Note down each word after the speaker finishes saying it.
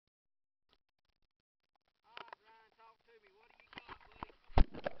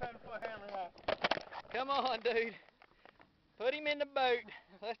Come on, dude. Put him in the boat.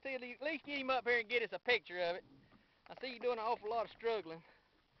 Let's at least get him up here and get us a picture of it. I see you doing an awful lot of struggling.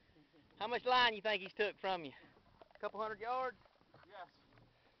 How much line you think he's took from you? A couple 100 yards? Yes.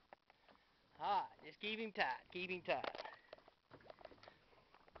 Alright, just keep him tight. Keep him tight.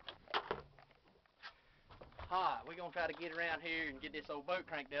 Alright, we're going to try to get around here and get this old boat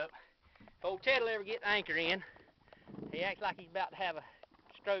cranked up. If old Chet will ever get the anchor in, he acts like he's about to have a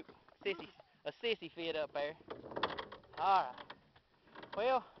stroke, a sissy fit up there. Alright.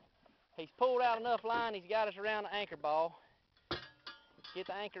 Well, he's pulled out enough line, he's got us around the anchor ball. Get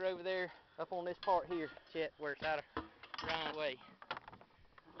the anchor over there, up on this part here, Chet, where it's out of right way.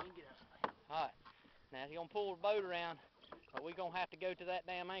 Alright, now he's going to pull the boat around, but we're going to have to go to that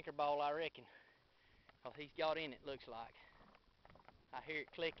damn anchor ball, I reckon. Because he's got in it, looks like. I hear it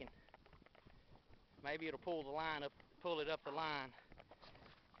clicking. Maybe it'll pull the line up, pull it up the line.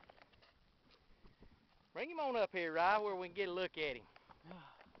 Bring him on up here, Rye, where we can get a look at him.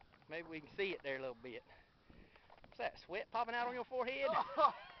 Maybe we can see it there a little bit. What's that, sweat popping out on your forehead?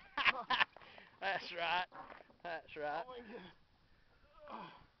 That's right. That's right. Oh my God.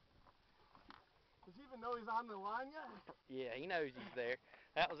 Does he even know he's on the line yet? Yeah, he knows he's there.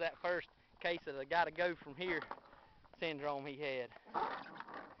 That was that first case of the gotta go from here syndrome he had.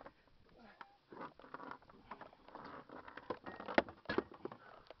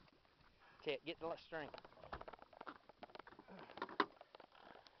 Chet, get the string.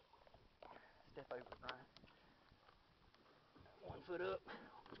 Step over it, Brian. 1 foot up.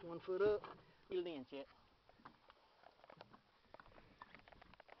 1 foot up. Get it in, Chet.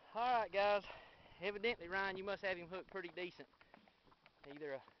 Alright, guys. Evidently, Ryan, you must have him hooked pretty decent.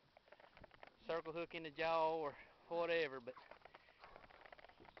 Either a circle hook in the jaw or whatever, but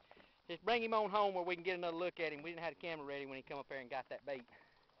just bring him on home where we can get another look at him. We didn't have the camera ready when he come up there and got that bait.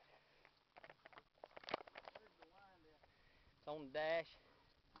 It's on the dash.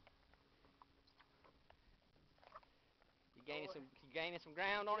 You gaining some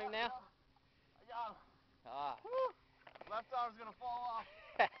ground on him now? I got him. Ah. Left arm's gonna fall off.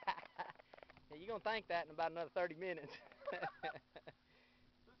 Yeah, you're gonna think that in about another 30 minutes. This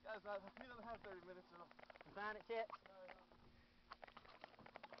guy's not, he doesn't have 30 minutes. Find it, Chet?